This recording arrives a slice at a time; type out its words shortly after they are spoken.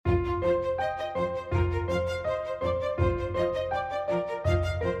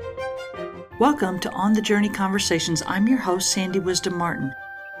Welcome to On the Journey Conversations. I'm your host, Sandy Wisdom Martin.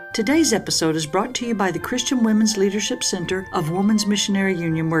 Today's episode is brought to you by the Christian Women's Leadership Center of Women's Missionary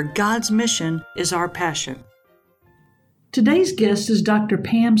Union, where God's mission is our passion. Today's guest is Dr.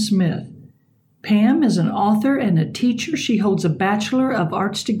 Pam Smith. Pam is an author and a teacher. She holds a Bachelor of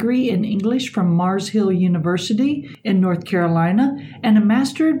Arts degree in English from Mars Hill University in North Carolina and a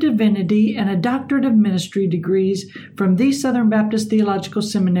Master of Divinity and a Doctorate of Ministry degrees from the Southern Baptist Theological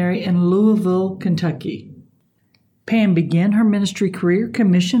Seminary in Louisville, Kentucky. Pam began her ministry career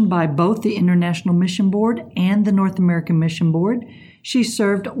commissioned by both the International Mission Board and the North American Mission Board. She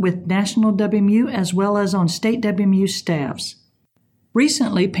served with National WMU as well as on state WMU staffs.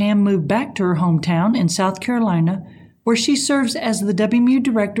 Recently, Pam moved back to her hometown in South Carolina, where she serves as the WMU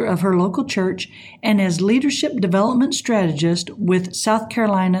director of her local church and as leadership development strategist with South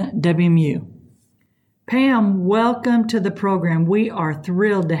Carolina WMU. Pam, welcome to the program. We are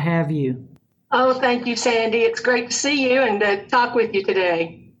thrilled to have you. Oh, thank you, Sandy. It's great to see you and to talk with you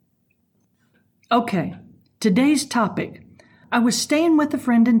today. Okay, today's topic. I was staying with a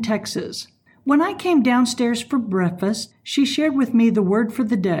friend in Texas. When I came downstairs for breakfast, she shared with me the word for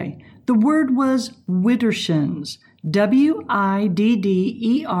the day. The word was widdershins, widdershins,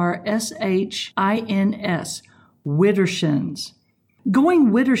 widdershins.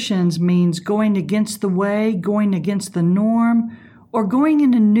 Going widdershins means going against the way, going against the norm, or going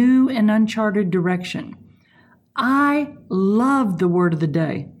in a new and uncharted direction. I loved the word of the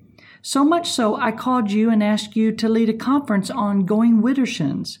day. So much so, I called you and asked you to lead a conference on going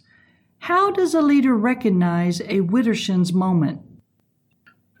widdershins. How does a leader recognize a widdershins moment?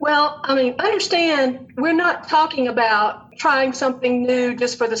 Well, understand we're not talking about trying something new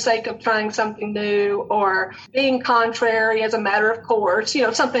just for the sake of trying something new or being contrary as a matter of course,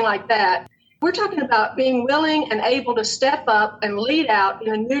 something like that. We're talking about being willing and able to step up and lead out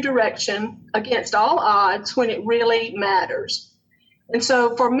in a new direction against all odds when it really matters. And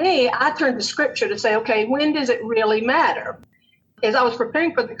so for me, I turned to Scripture to say, okay, when does it really matter? As I was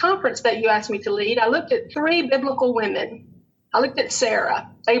preparing for the conference that you asked me to lead, I looked at three biblical women. I looked at Sarah,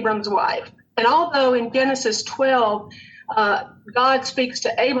 Abram's wife. And although in Genesis 12, God speaks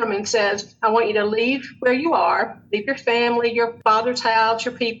to Abram and says, I want you to leave where you are, leave your family, your father's house,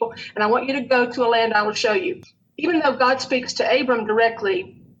 your people, and I want you to go to a land I will show you. Even though God speaks to Abram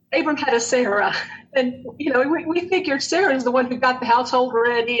directly, Abram had a Sarah. And, we figured Sarah is the one who got the household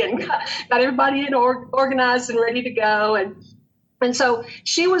ready and got everybody organized and ready to go. And so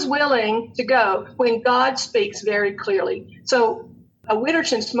she was willing to go when God speaks very clearly. So a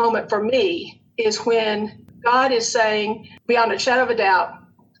widdershins moment for me is when God is saying, beyond a shadow of a doubt,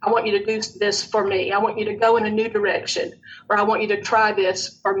 I want you to do this for me. I want you to go in a new direction, or I want you to try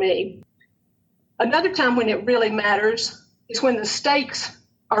this for me. Another time when it really matters is when the stakes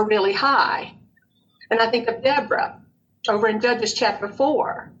are really high. And I think of Deborah over in Judges chapter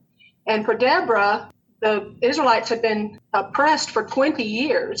 4. And for Deborah, the Israelites had been oppressed for 20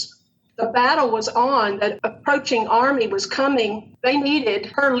 years. The battle was on. The approaching army was coming. They needed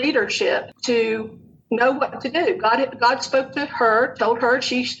her leadership to know what to do. God spoke to her, told her,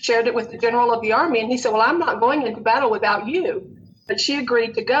 she shared it with the general of the army, and he said, well, I'm not going into battle without you. But she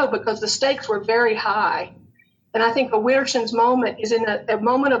agreed to go because the stakes were very high. And I think a widdershins moment is in a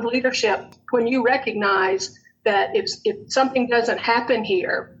moment of leadership when you recognize that if something doesn't happen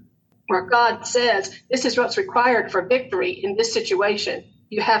here, where God says, this is what's required for victory in this situation,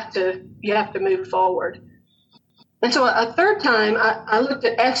 you have to move forward. And so a third time, I looked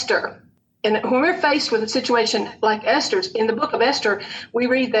at Esther. And when we're faced with a situation like Esther's, in the book of Esther, we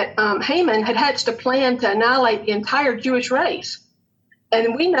read that Haman had hatched a plan to annihilate the entire Jewish race.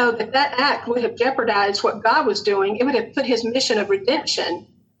 And we know that act would have jeopardized what God was doing. It would have put his mission of redemption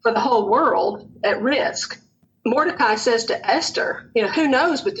for the whole world at risk. Mordecai says to Esther, who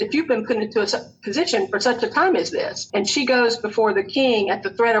knows, but if you've been put into a position for such a time as this. And she goes before the king at the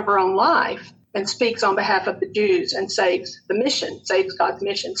threat of her own life and speaks on behalf of the Jews and saves God's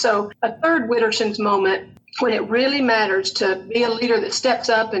mission. So a third widdershins moment, when it really matters to be a leader that steps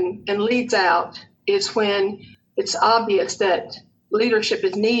up and leads out, is when it's obvious that leadership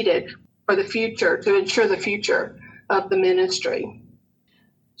is needed for the future, to ensure the future of the ministry.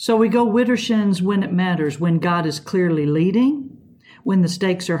 So we go widdershins when it matters, when God is clearly leading, when the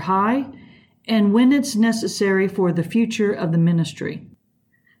stakes are high, and when it's necessary for the future of the ministry.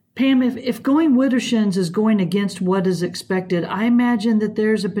 Pam, if going widdershins is going against what is expected, I imagine that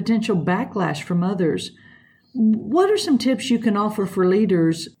there's a potential backlash from others. What are some tips you can offer for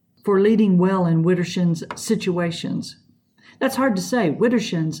leaders for leading well in widdershins situations? That's hard to say,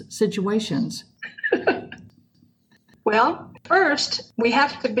 widdershins situations. Well, first, we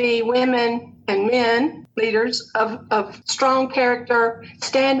have to be women and men, leaders of strong character,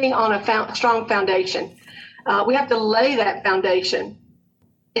 standing on a strong foundation. We have to lay that foundation.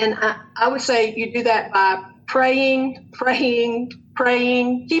 And I would say you do that by praying,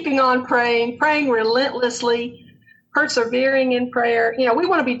 keeping on praying relentlessly, persevering in prayer. You know, we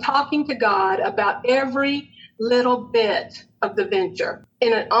want to be talking to God about every little bit of the venture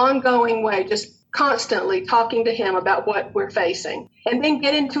in an ongoing way, just constantly talking to him about what we're facing, and then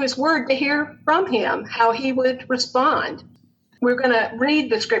get into his word to hear from him how he would respond. We're going to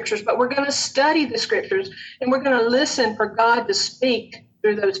read the scriptures, but we're going to study the scriptures, and we're going to listen for God to speak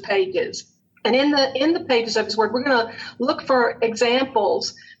through those pages. And in the pages of his word, we're going to look for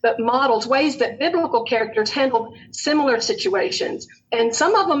examples, that models, ways that biblical characters handled similar situations. And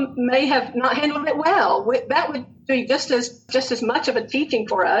some of them may have not handled it well. That would be just as much of a teaching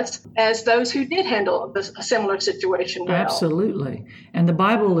for us as those who did handle a similar situation well. Absolutely. And the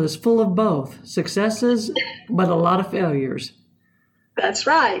Bible is full of both successes, but a lot of failures. That's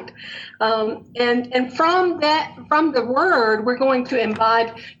right. And from the word, we're going to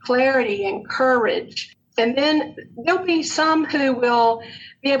imbibe clarity and courage. And then there'll be some who will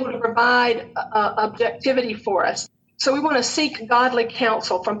be able to provide objectivity for us. So we want to seek godly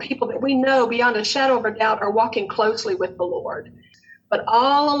counsel from people that we know beyond a shadow of a doubt are walking closely with the Lord. But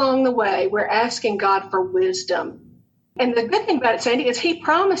all along the way, we're asking God for wisdom. And the good thing about it, Sandy, is he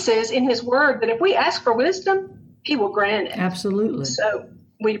promises in his word that if we ask for wisdom, he will grant it. Absolutely. So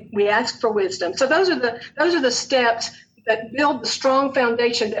we ask for wisdom. So those are the steps that build the strong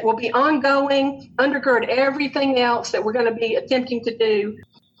foundation that will be ongoing, undergird everything else that we're going to be attempting to do.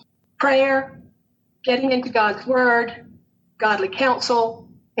 Prayer, getting into God's word, godly counsel,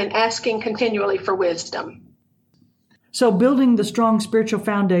 and asking continually for wisdom. So building the strong spiritual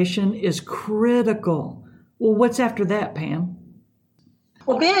foundation is critical. Well, what's after that, Pam?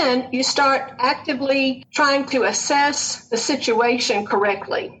 Well, then you start actively trying to assess the situation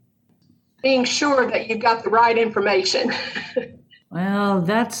correctly, being sure that you've got the right information. Well,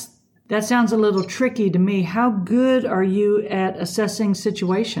 that sounds a little tricky to me. How good are you at assessing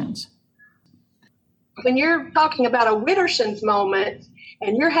situations? When you're talking about a Witterson's moment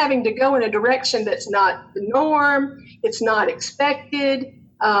and you're having to go in a direction that's not the norm, it's not expected,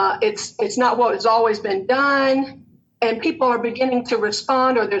 it's not what has always been done, and people are beginning to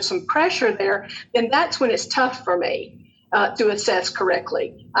respond or there's some pressure there, then that's when it's tough for me to assess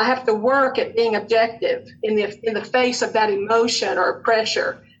correctly. I have to work at being objective in the face of that emotion or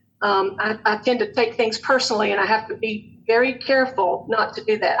pressure. I tend to take things personally, and I have to be very careful not to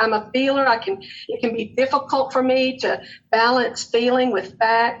do that. I'm a feeler. It can be difficult for me to balance feeling with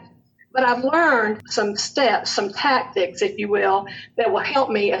fact, but I've learned some steps, some tactics, if you will, that will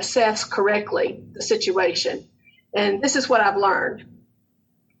help me assess correctly the situation. And this is what I've learned.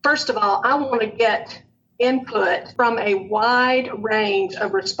 First of all, I want to get input from a wide range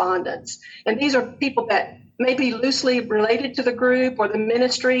of respondents. And these are people that may be loosely related to the group or the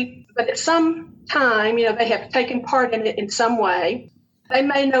ministry, but at some time, they have taken part in it in some way. They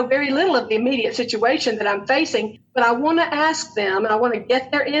may know very little of the immediate situation that I'm facing, but I want to ask them and I want to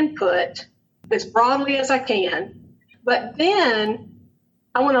get their input as broadly as I can. But then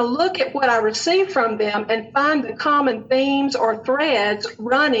I want to look at what I receive from them and find the common themes or threads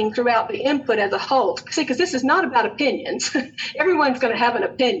running throughout the input as a whole. See, because this is not about opinions. Everyone's going to have an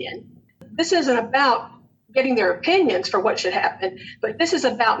opinion. This isn't about getting their opinions for what should happen, but this is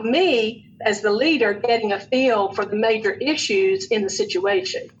about me as the leader getting a feel for the major issues in the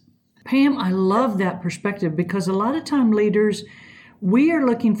situation. Pam, I love that perspective because a lot of time leaders, we are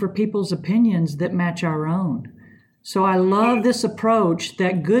looking for people's opinions that match our own. So I love this approach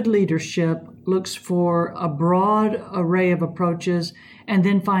that good leadership looks for a broad array of approaches and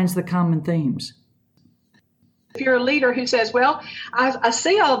then finds the common themes. If you're a leader who says, well, I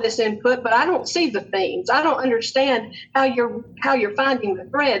see all this input, but I don't see the themes. I don't understand how you're finding the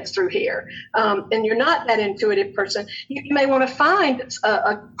threads through here. And you're not that intuitive person. You may want to find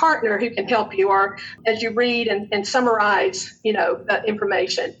a partner who can help you, or as you read and summarize, that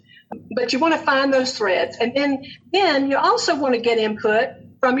information. But you want to find those threads. And then you also want to get input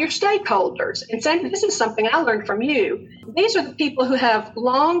from your stakeholders. And Sandy, this is something I learned from you. These are the people who have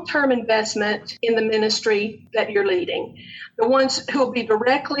long-term investment in the ministry that you're leading, the ones who will be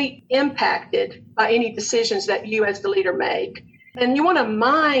directly impacted by any decisions that you as the leader make. And you want to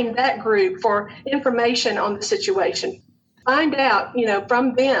mine that group for information on the situation. Find out,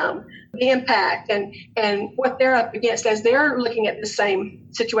 from them the impact and what they're up against as they're looking at the same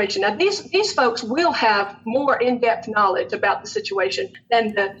situation. Now, these folks will have more in-depth knowledge about the situation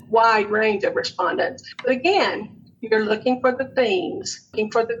than the wide range of respondents. But again, you're looking for the themes,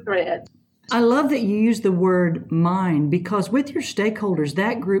 looking for the threads. I love that you use the word mine, because with your stakeholders,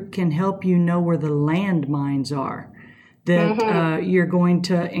 that group can help you know where the landmines are that you're going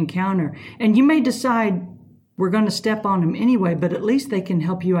to encounter. And you may decide we're going to step on them anyway, but at least they can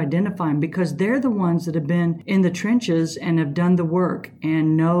help you identify them, because they're the ones that have been in the trenches and have done the work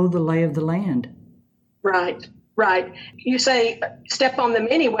and know the lay of the land. Right. Right. You say step on them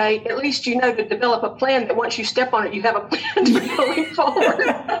anyway, at least you know to develop a plan that once you step on it, you have a plan to going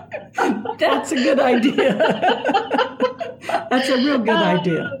forward. That's a good idea. That's a real good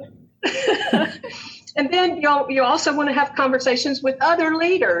idea. And then you also want to have conversations with other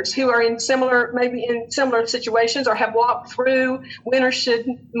leaders who are maybe in similar situations or have walked through watershed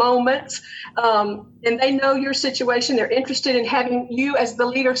moments, and they know your situation. They're interested in having you as the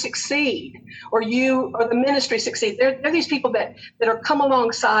leader succeed, or you or the ministry succeed. They're these people that are come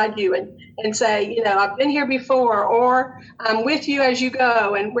alongside you and say, I've been here before, or I'm with you as you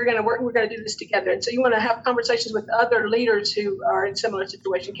go, and we're going to work. We're going to do this together. And so you want to have conversations with other leaders who are in similar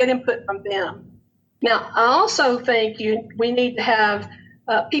situations. Get input from them. Now, I also think we need to have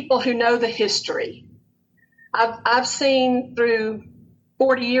people who know the history. I've seen through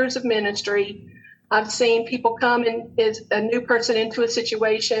 40 years of ministry, I've seen people come in as a new person into a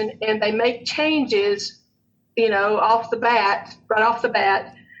situation, and they make changes, right off the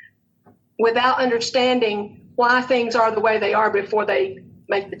bat, without understanding why things are the way they are before they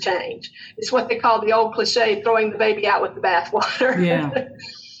make the change. It's what they call the old cliche, throwing the baby out with the bathwater. Yeah.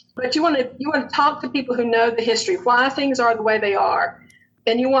 But you want to talk to people who know the history, why things are the way they are.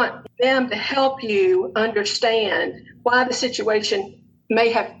 And you want them to help you understand why the situation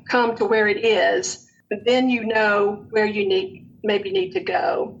may have come to where it is. But then you know where you need to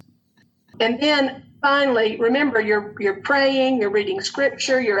go. And then finally, remember, you're praying, you're reading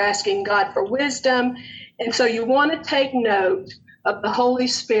scripture, you're asking God for wisdom. And so you want to take note of the Holy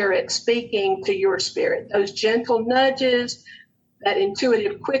Spirit speaking to your spirit, those gentle nudges, that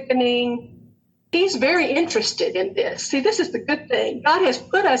intuitive quickening. He's very interested in this. See, this is the good thing. God has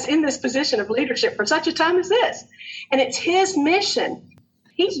put us in this position of leadership for such a time as this, and it's his mission.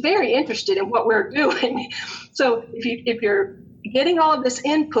 He's very interested in what we're doing. So if you're getting all of this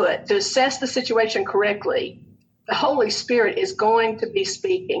input to assess the situation correctly, the Holy Spirit is going to be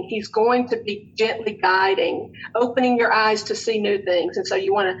speaking. He's going to be gently guiding, opening your eyes to see new things. And so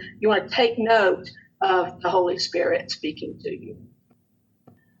you want to take note of the Holy Spirit speaking to you.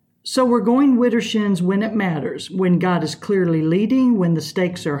 So we're going widdershins when it matters, when God is clearly leading, when the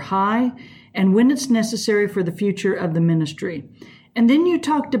stakes are high, and when it's necessary for the future of the ministry. And then you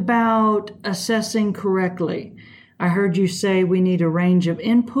talked about assessing correctly. I heard you say we need a range of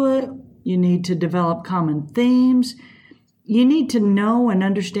input, you need to develop common themes, you need to know and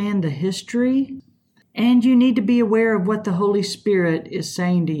understand the history, and you need to be aware of what the Holy Spirit is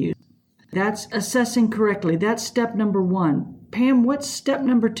saying to you. That's assessing correctly. That's step number 1. Pam, what's step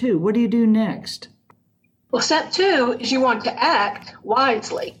number 2? What do you do next? Well, step 2 is you want to act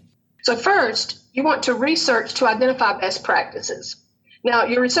wisely. So first, you want to research to identify best practices. Now,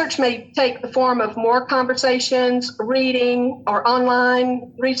 your research may take the form of more conversations, reading, or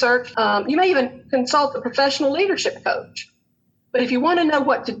online research. You may even consult a professional leadership coach. But if you want to know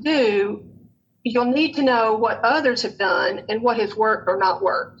what to do, you'll need to know what others have done and what has worked or not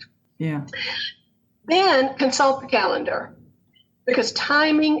worked. Yeah. Then consult the calendar, because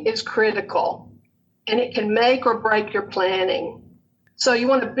timing is critical and it can make or break your planning. So you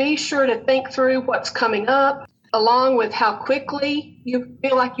want to be sure to think through what's coming up, along with how quickly you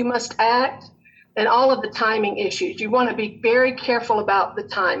feel like you must act, and all of the timing issues. You want to be very careful about the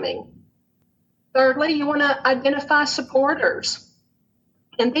timing. Thirdly, you want to identify supporters.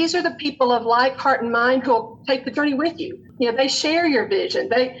 And these are the people of like heart and mind who will take the journey with you. They share your vision.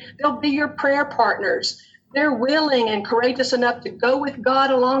 They'll be your prayer partners. They're willing and courageous enough to go with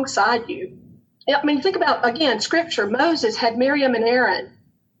God alongside you. I mean, think about, again, Scripture. Moses had Miriam and Aaron.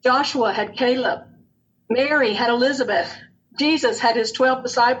 Joshua had Caleb. Mary had Elizabeth. Jesus had his 12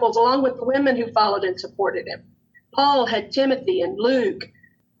 disciples, along with the women who followed and supported him. Paul had Timothy and Luke.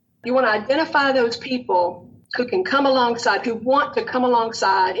 You want to identify those people who can come alongside, who want to come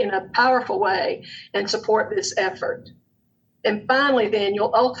alongside in a powerful way and support this effort. And finally, then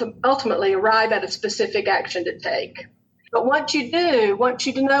you'll ultimately arrive at a specific action to take. But once you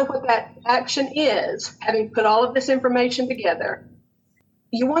know what that action is, having put all of this information together,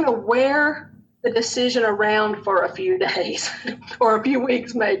 you want to wear the decision around for a few days or a few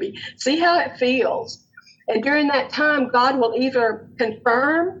weeks maybe. See how it feels. And during that time, God will either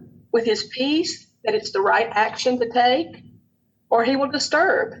confirm with his peace that it's the right action to take, or he will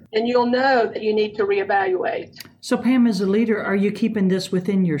disturb, and you'll know that you need to reevaluate. So Pam, as a leader, are you keeping this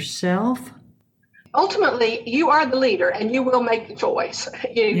within yourself ultimately, you are the leader and you will make the choice.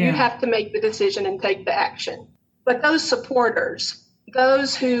 You have to make the decision and take the action. But those supporters,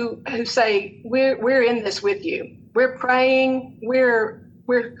 those who say, we're in this with you, we're praying, we're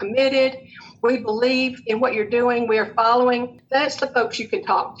committed, we believe in what you're doing, we're following, that's the folks you can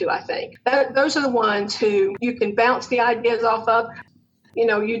talk to, I think. Those are the ones who you can bounce the ideas off of.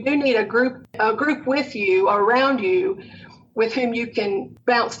 You do need a group with you, around you, with whom you can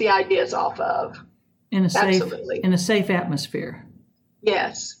bounce the ideas off of. In a safe atmosphere.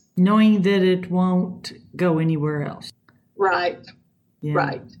 Yes. Knowing that it won't go anywhere else. Right. Yeah.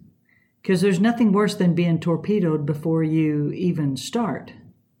 Right. Because there's nothing worse than being torpedoed before you even start.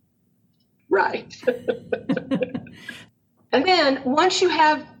 Right. And then once you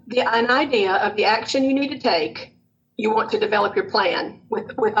have an idea of the action you need to take, you want to develop your plan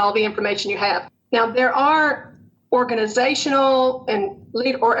with all the information you have. Now, there are organizational and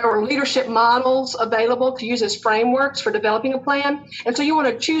or leadership models available to use as frameworks for developing a plan. And so you want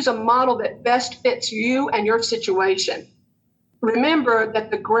to choose a model that best fits you and your situation. Remember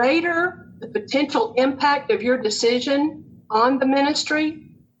that the greater the potential impact of your decision on the ministry,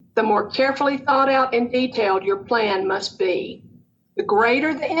 the more carefully thought out and detailed your plan must be. The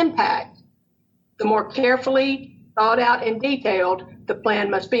greater the impact, the more carefully thought out and detailed the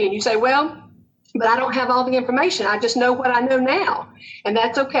plan must be. And you say, well, but I don't have all the information. I just know what I know now. And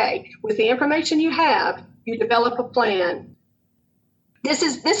that's okay. With the information you have, you develop a plan. This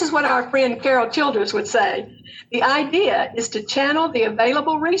is what our friend Carol Childress would say. The idea is to channel the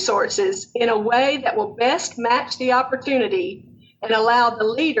available resources in a way that will best match the opportunity and allow the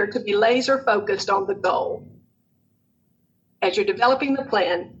leader to be laser focused on the goal. As you're developing the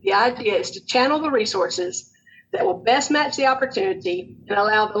plan, the idea is to channel the resources that will best match the opportunity and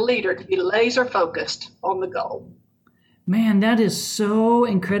allow the leader to be laser focused on the goal. Man, that is so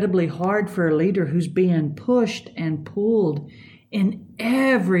incredibly hard for a leader who's being pushed and pulled in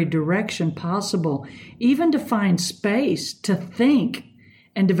every direction possible, even to find space to think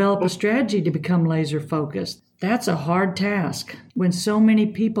and develop a strategy to become laser focused. That's a hard task when so many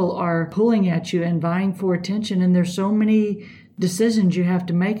people are pulling at you and vying for attention, and there's so many decisions you have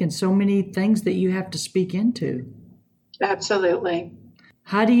to make and so many things that you have to speak into. Absolutely.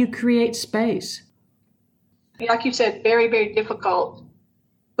 How do you create space? Like you said, very, very difficult,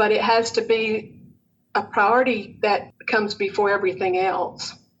 but it has to be a priority that comes before everything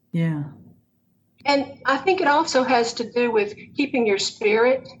else. Yeah. And I think it also has to do with keeping your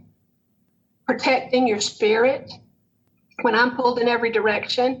spirit, protecting your spirit. When I'm pulled in every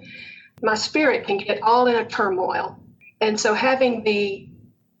direction, my spirit can get all in a turmoil. And so having the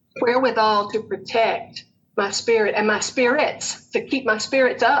wherewithal to protect my spirit and my spirits, to keep my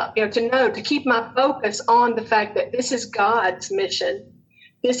spirits up, to keep my focus on the fact that this is God's mission.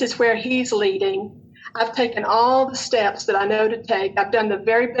 This is where He's leading. I've taken all the steps that I know to take. I've done the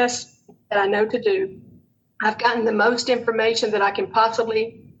very best that I know to do. I've gotten the most information that I can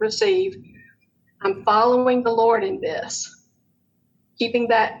possibly receive. I'm following the Lord in this. Keeping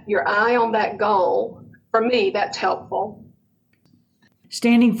your eye on that goal, for me, that's helpful.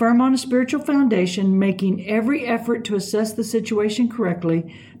 Standing firm on a spiritual foundation, making every effort to assess the situation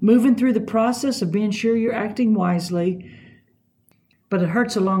correctly, moving through the process of being sure you're acting wisely. But it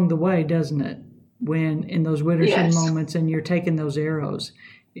hurts along the way, doesn't it? When in those Witterson moments and you're taking those arrows,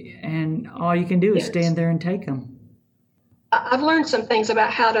 and all you can do is stand there and take them. I've learned some things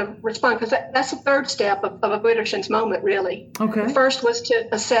about how to respond, because that's the third step of a Witterson's moment, really. Okay. The first was to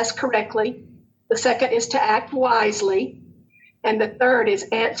assess correctly. The second is to act wisely. And the third is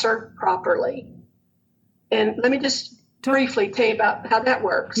answer properly. And let me just briefly tell you about how that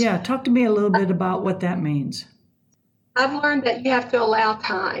works. Yeah, talk to me a little bit about what that means. I've learned that you have to allow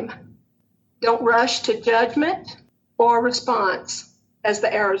time. Don't rush to judgment or response as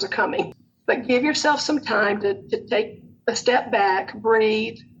the arrows are coming, but give yourself some time to take a step back,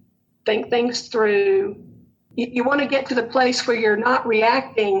 breathe, think things through. You want to get to the place where you're not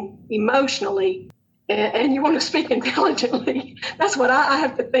reacting emotionally, and you want to speak intelligently. That's what I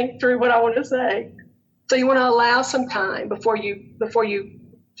have to think through what I want to say. So you want to allow some time before you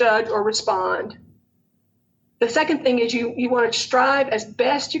judge or respond. The second thing is you want to strive as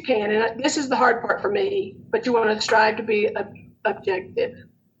best you can, and this is the hard part for me, but you want to strive to be objective.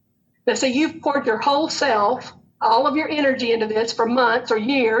 Now, say you've poured your whole self, all of your energy into this for months or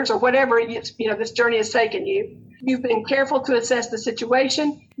years or whatever this journey has taken you. You've been careful to assess the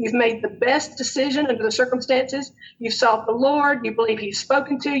situation. You've made the best decision under the circumstances. You've sought the Lord. You believe He's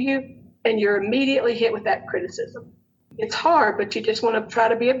spoken to you, and you're immediately hit with that criticism. It's hard, but you just want to try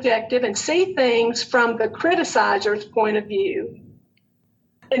to be objective and see things from the criticizer's point of view.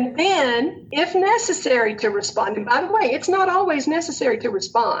 And then, if necessary to respond, and by the way, it's not always necessary to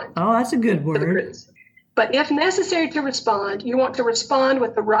respond. Oh, that's a good word. But if necessary to respond, you want to respond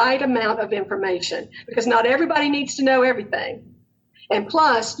with the right amount of information, because not everybody needs to know everything. And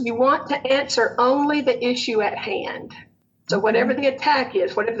plus, you want to answer only the issue at hand. So whatever the attack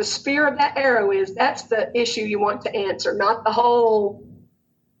is, whatever the spear of that arrow is, that's the issue you want to answer, not the whole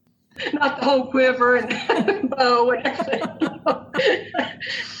quiver and bow and everything.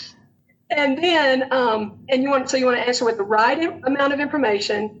 And then, you want to answer with the right amount of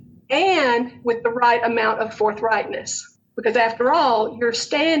information and with the right amount of forthrightness. Because after all, you're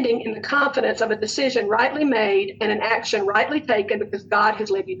standing in the confidence of a decision rightly made and an action rightly taken because God has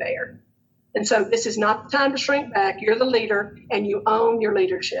led you there. And so this is not the time to shrink back. You're the leader and you own your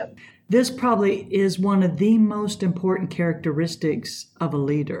leadership. This probably is one of the most important characteristics of a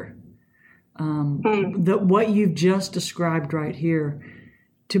leader. What you've just described right here,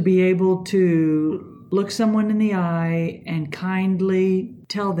 to be able to look someone in the eye and kindly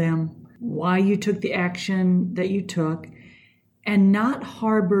tell them why you took the action that you took and not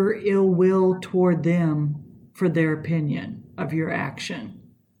harbor ill will toward them for their opinion of your action.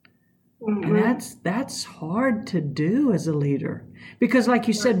 Mm-hmm. And that's hard to do as a leader because, like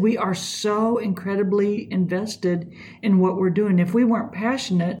you said, we are so incredibly invested in what we're doing. If we weren't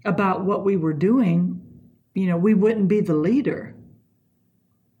passionate about what we were doing, we wouldn't be the leader.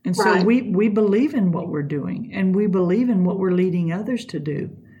 And so we believe in what we're doing and we believe in what we're leading others to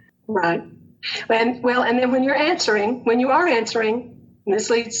do. Right. And then when you are answering, and this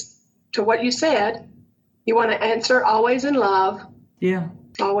leads to what you said, you want to answer always in love. Yeah.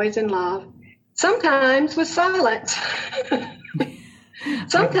 Always in love. Sometimes with silence.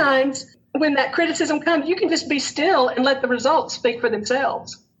 Sometimes when that criticism comes, you can just be still and let the results speak for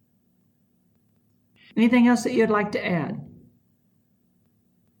themselves. Anything else that you'd like to add?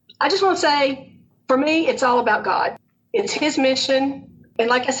 I just want to say, for me, it's all about God. It's His mission. And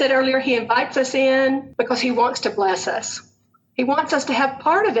like I said earlier, He invites us in because He wants to bless us. He wants us to have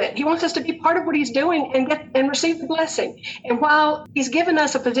part of it. He wants us to be part of what He's doing and receive the blessing. And while He's given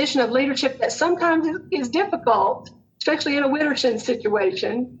us a position of leadership that sometimes is difficult, especially in a Witterson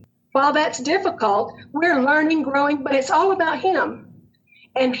situation, while that's difficult, we're learning, growing, but it's all about Him.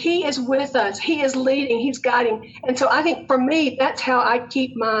 And He is with us. He is leading. He's guiding. And so I think for me, that's how I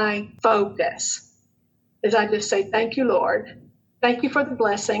keep my focus, is I just say, thank you, Lord. Thank you for the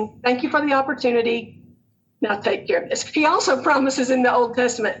blessing. Thank you for the opportunity. Now take care of this. He also promises in the Old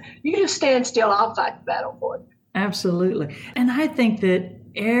Testament, you just stand still, I'll fight the battle for you. Absolutely. And I think that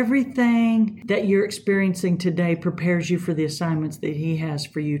everything that you're experiencing today prepares you for the assignments that He has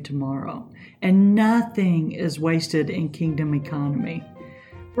for you tomorrow. And nothing is wasted in kingdom economy.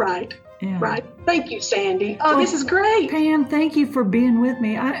 Right. Yeah. Right. Thank you, Sandy. This is great. Pam, thank you for being with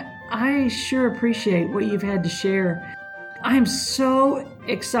me. I sure appreciate what you've had to share. I'm so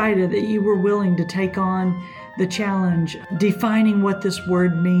excited that you were willing to take on the challenge, defining what this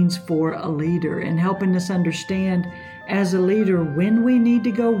word means for a leader and helping us understand as a leader when we need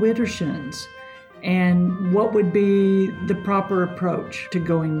to go Wittershins and what would be the proper approach to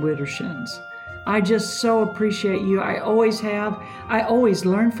going Wittershins. I just so appreciate you. I always have. I always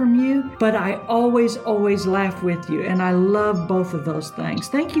learn from you, but I always laugh with you. And I love both of those things.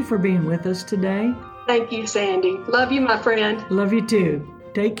 Thank you for being with us today. Thank you, Sandy. Love you, my friend. Love you too.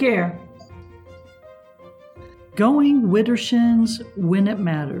 Take care. Going Wittershins when it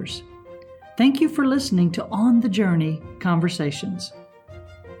matters. Thank you for listening to On the Journey Conversations.